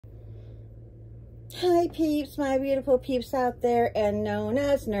Hi peeps, my beautiful peeps out there and known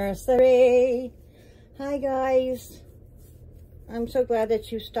as nursery. Hi guys. I'm so glad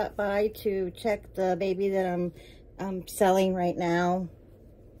that you stopped by to check the baby that I'm selling right now.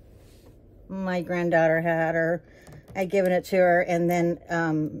 My granddaughter had her. I given it to her, and then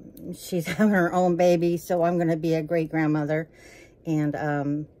she's having her own baby, so I'm going to be a great grandmother.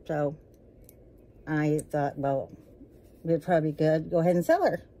 And so I thought, well, it'd probably be good. Go ahead and sell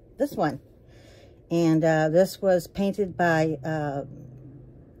her this one. And this was painted by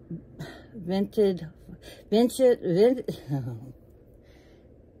Vintage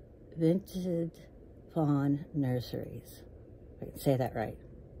Fawn Nurseries. If I can say that right.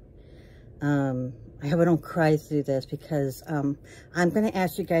 I hope I don't cry through this because I'm going to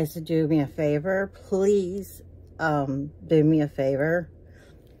ask you guys to do me a favor. Please do me a favor.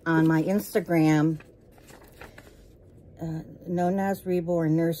 On my Instagram, known as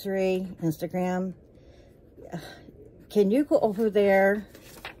Reborn Nursery Instagram, can you go over there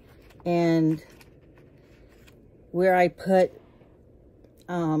and where I put,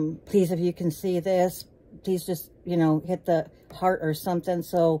 please, if you can see this, please just, you know, hit the heart or something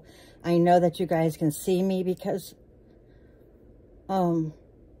so I know that you guys can see me, because there's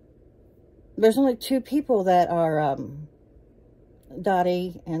only 2 people that are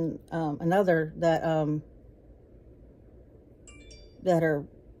Dottie and another that that are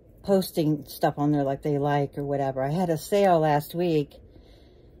posting stuff on there like they like or whatever. I had a sale last week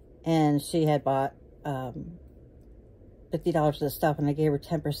and she had bought $50 of the stuff, and I gave her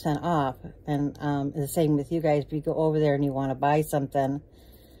 10% off. And the same with you guys. If you go over there and you want to buy something,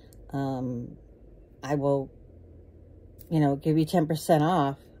 I will, you know, give you 10%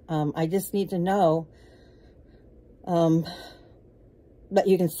 off. I just need to know that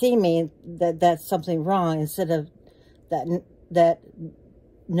you can see me, that that's something wrong, instead of that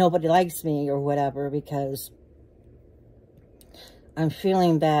nobody likes me or whatever, because I'm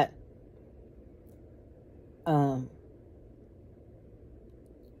feeling that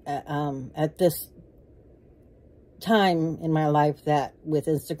at this time in my life, that with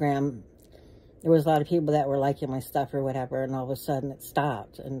Instagram, there was a lot of people that were liking my stuff or whatever, and all of a sudden it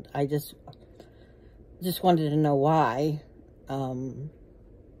stopped, and I just wanted to know why.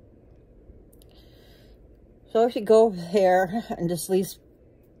 So if you go over there and just at least,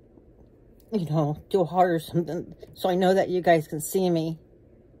 you know, do a heart or something so I know that you guys can see me,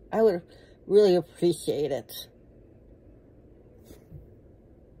 I would really appreciate it.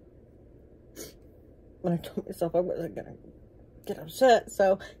 When I told myself I wasn't going to get upset,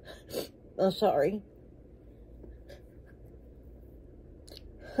 so I'm sorry.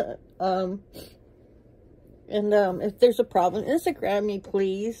 If there's a problem, Instagram me,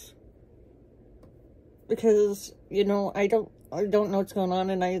 please. Because, you know, I don't know what's going on,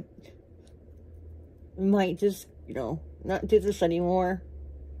 and I might just, you know, not do this anymore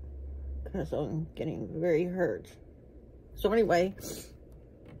because I'm getting very hurt. So anyway,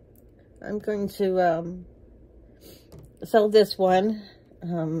 I'm going to sell this one.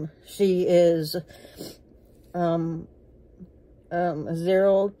 She is 0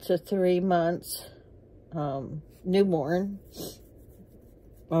 to 3 months, newborn.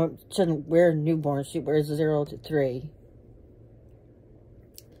 Well, she doesn't wear newborn, she wears 0 to 3.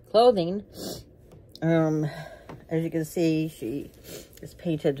 Clothing, as you can see, she is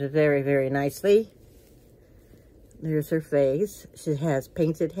painted very, very nicely. There's her face. She has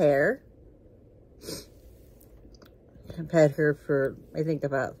painted hair. I've had her for, I think,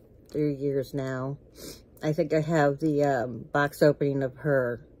 about 3 years now. I think I have the box opening of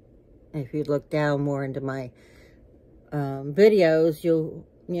her. If you look down more into my videos, you'll,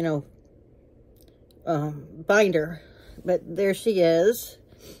 you know, find her. But there she is.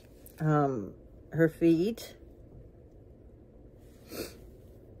 Her feet.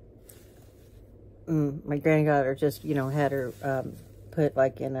 My granddaughter just, you know, had her put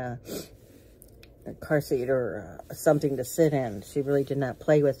like in a car seat or something to sit in. She really did not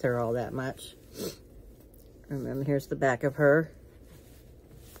play with her all that much. And then here's the back of her.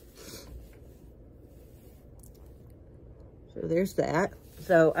 So there's that.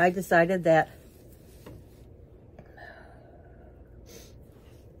 So I decided that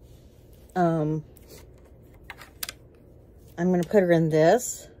I'm going to put her in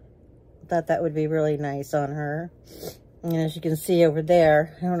this. Thought that would be really nice on her. And as you can see over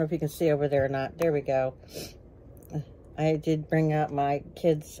there, I don't know if you can see over there or not. There we go. I did bring out my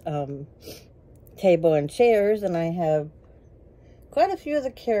kids' table and chairs, and I have quite a few of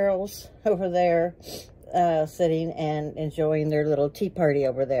the Carols over there sitting and enjoying their little tea party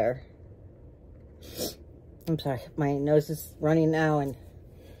over there. I'm sorry, my nose is running now, and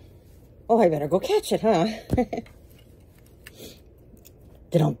Oh, I better go catch it, huh?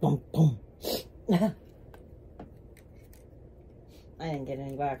 Boom, boom. I didn't get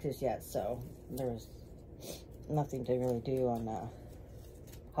any boxes yet, so there's nothing to really do on the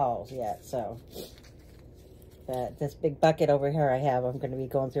hauls yet, so. But this big bucket over here I have, I'm going to be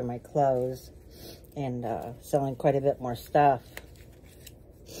going through my clothes and selling quite a bit more stuff.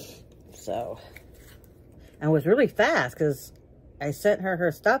 So, and it was really fast because I sent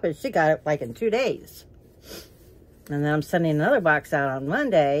her stuff and she got it like in 2 days. And then I'm sending another box out on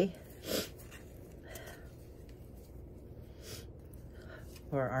Monday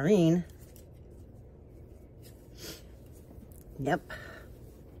for Irene. Yep.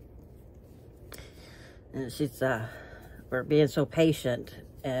 And she's, for being so patient,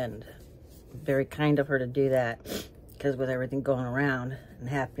 and very kind of her to do that, because with everything going around and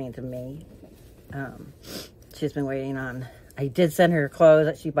happening to me, she's been waiting on, I did send her clothes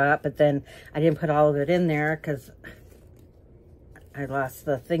that she bought, but then I didn't put all of it in there because I lost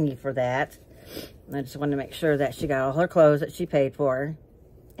the thingy for that. And I just wanted to make sure that she got all her clothes that she paid for,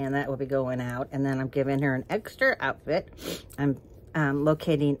 and that will be going out. And then I'm giving her an extra outfit. I'm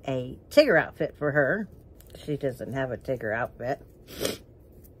locating a Tigger outfit for her. She doesn't have a Tigger outfit.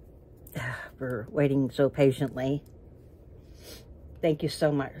 For waiting so patiently. Thank you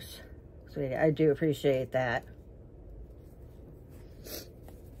so much, sweetie. I do appreciate that.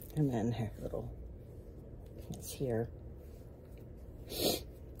 And then her little, it's here.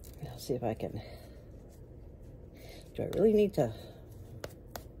 I'll see if I can, do I really need to?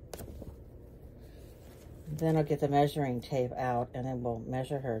 Then I'll get the measuring tape out and then we'll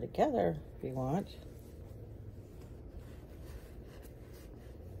measure her together if you want.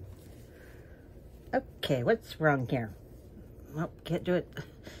 Okay, what's wrong here? Oh, can't do it.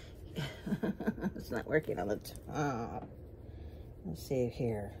 It's not working on the top. Let's see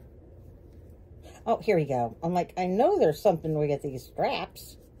here. Oh, here we go. I'm like, I know there's something we get these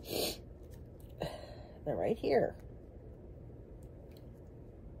straps. They're right here.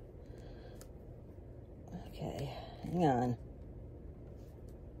 Okay, hang on.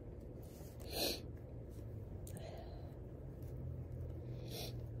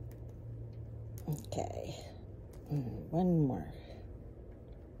 Okay. One more.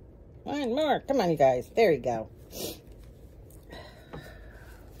 One more. Come on, you guys. There you go.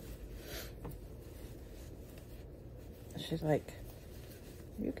 She's like,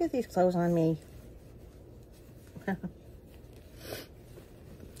 you get these clothes on me.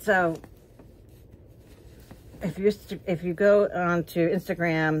 So, if you go onto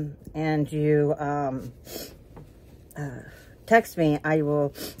Instagram and you text me, I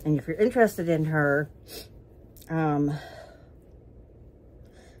will, and if you're interested in her, I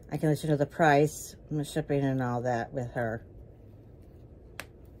can let you know the price and the shipping and all that with her.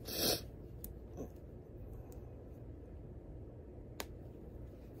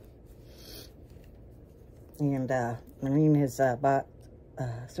 And Marine has bought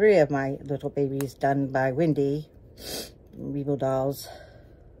 3 of my little babies done by Wendy, Reborn dolls.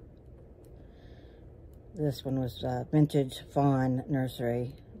 This one was Vintage Fawn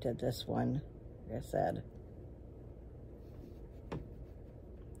Nursery. Did this one, like I said.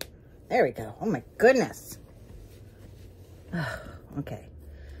 There we go. Oh my goodness. Oh, okay.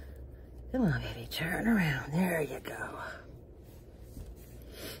 Come on, baby. Turn around. There you go.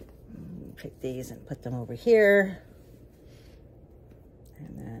 Pick these and put them over here.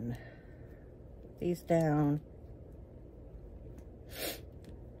 And then put these down.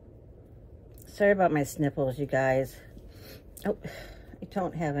 Sorry about my snipples, you guys. Oh, I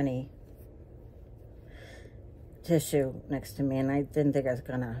don't have any tissue next to me, and I didn't think I was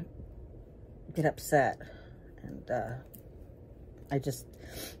gonna get upset. And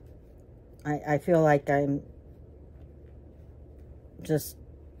I feel like I'm just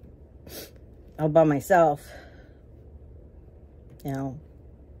all by myself. You know,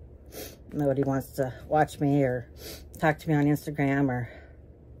 nobody wants to watch me or talk to me on Instagram or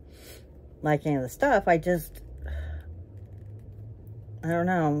like any of the stuff. I don't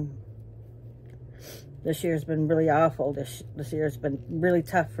know. This year's been really awful. This year's been really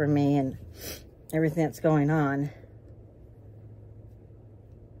tough for me and everything that's going on.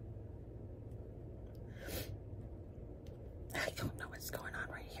 I don't know what's going on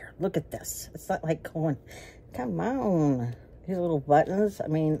right here. Look at this. It's not like going, come on. These little buttons. I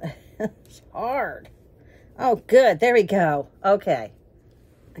mean, it's hard. Oh, good. There we go. Okay.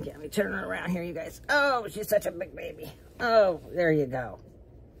 Okay, let me turn her around here, you guys. Oh, she's such a big baby. Oh, there you go.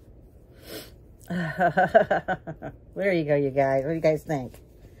 There you go, you guys. What do you guys think?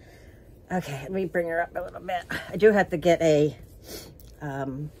 Okay, let me bring her up a little bit. I do have to get a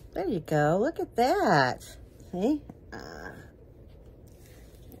there you go. Look at that. See?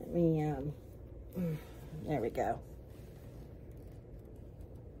 Let me, there we go.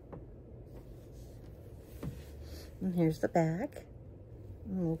 And here's the back.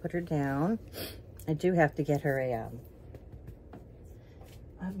 And we'll put her down. I do have to get her a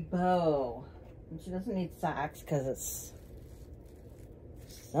bow. And she doesn't need socks because it's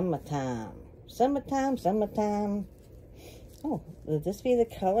summertime. Summertime, summertime. Oh, would this be the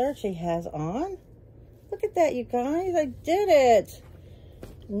color she has on? Look at that, you guys. I did it.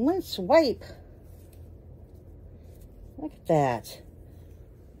 One swipe. Look at that.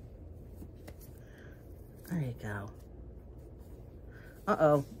 There you go.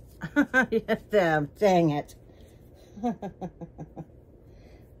 Uh-oh. Dang it.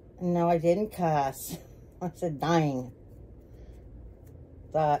 No, I didn't cuss. I said dying.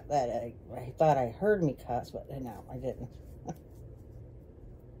 I thought I heard me cuss, but no, I didn't.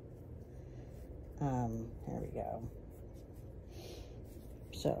 There we go.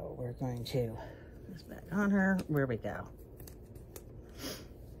 So we're going to put this back on her. Where we go.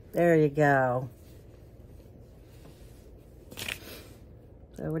 There you go.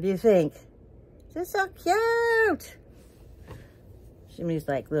 So what do you think? This is so cute. She needs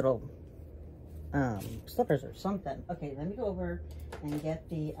like little slippers or something. Okay, let me go over and get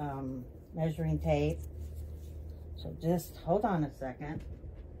the measuring tape. So just hold on a second.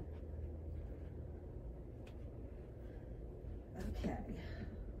 Okay.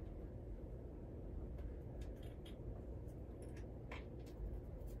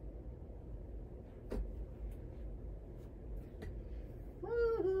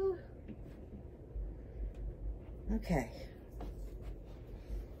 Woo-hoo. Okay.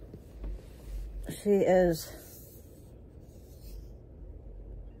 She is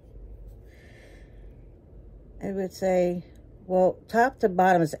I would say, well, top to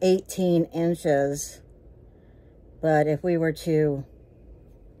bottom is 18 inches. But if we were to,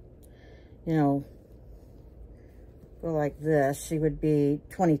 you know, go like this, she would be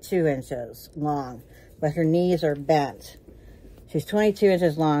 22 inches long. But her knees are bent. She's 22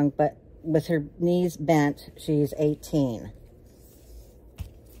 inches long, but with her knees bent, she's 18.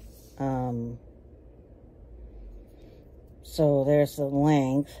 So there's the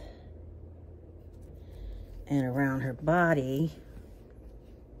length. And around her body,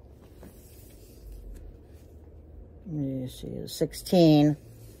 she is 16.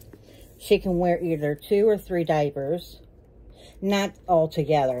 She can wear either 2 or 3 diapers. Not all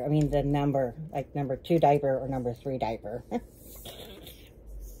together. I mean the number, like number 2 diaper or number 3 diaper.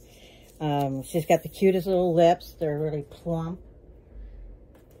 She's got the cutest little lips. They're really plump.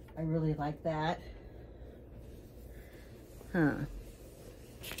 I really like that. Huh.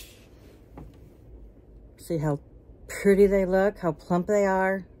 See how pretty they look? How plump they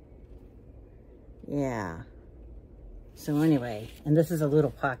are? Yeah. So anyway, and this is a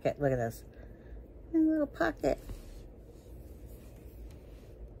little pocket. Look at this. A little pocket.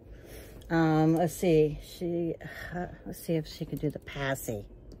 Let's see. Let's see if she can do the passy.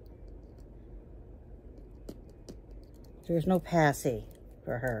 There's no passy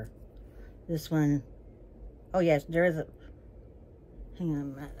for her. This one, oh yes, there is a, hang on a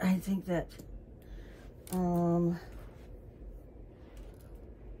minute. I think that,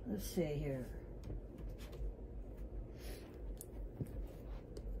 let's see here.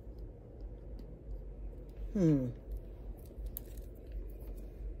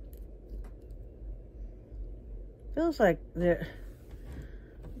 Feels like there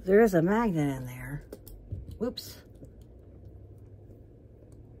is a magnet in there. Whoops.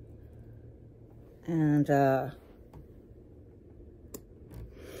 And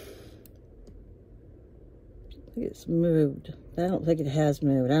it's moved. I don't think it has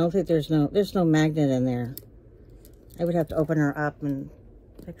moved. I don't think there's no magnet in there. I would have to open her up and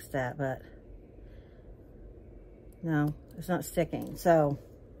fix that, but no, it's not sticking. So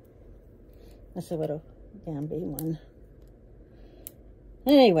this is what a damn B one.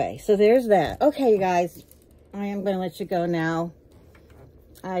 Anyway, so there's that. Okay, you guys, I am going to let you go now.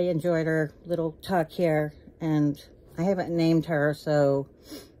 I enjoyed her little tuck here, and I haven't named her, so,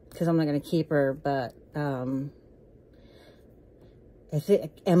 because I'm not going to keep her, but I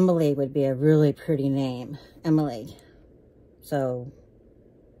think Emily would be a really pretty name. Emily. So,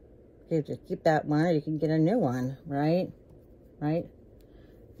 you just keep that one, or you can get a new one, right? Right?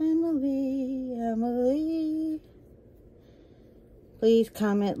 Emily, Emily. Please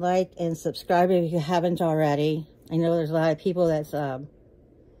comment, like, and subscribe if you haven't already. I know there's a lot of people that's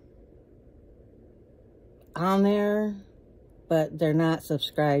on there, but they're not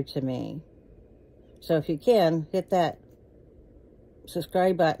subscribed to me. So if you can, hit that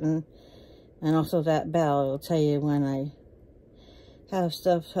subscribe button and also that bell. It'll tell you when I have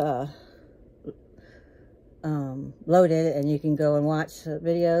stuff loaded, and you can go and watch the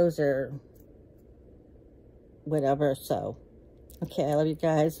videos or whatever. So, okay, I love you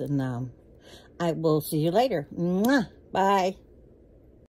guys, and I will see you later. Mwah! Bye.